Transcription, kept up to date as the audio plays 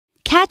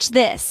Catch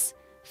this!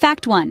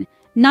 Fact 1.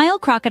 Nile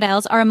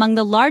crocodiles are among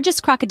the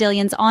largest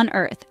crocodilians on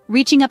Earth,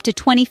 reaching up to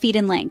 20 feet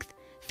in length.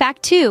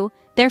 Fact 2.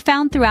 They're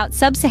found throughout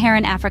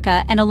sub-Saharan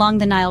Africa and along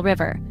the Nile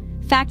River.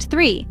 Fact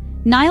 3.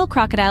 Nile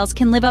crocodiles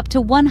can live up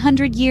to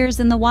 100 years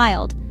in the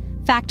wild.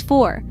 Fact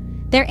 4.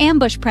 They're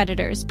ambush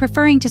predators,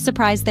 preferring to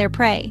surprise their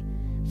prey.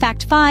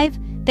 Fact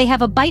 5. They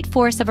have a bite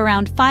force of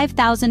around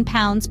 5,000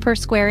 pounds per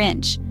square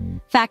inch.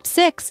 Fact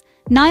 6.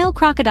 Nile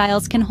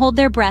crocodiles can hold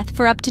their breath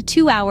for up to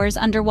 2 hours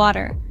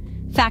underwater.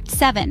 Fact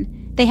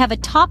 7. They have a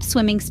top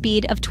swimming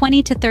speed of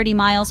 20 to 30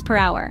 miles per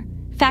hour.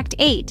 Fact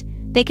 8.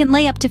 They can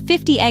lay up to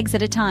 50 eggs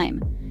at a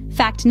time.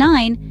 Fact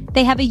 9.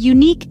 They have a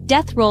unique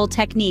death roll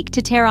technique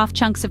to tear off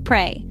chunks of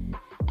prey.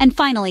 And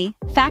finally,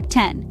 Fact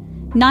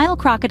 10. Nile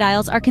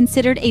crocodiles are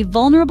considered a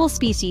vulnerable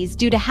species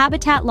due to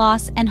habitat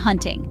loss and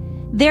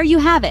hunting. There you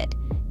have it,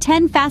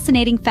 10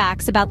 fascinating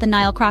facts about the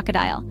Nile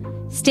crocodile.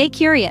 Stay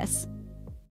curious.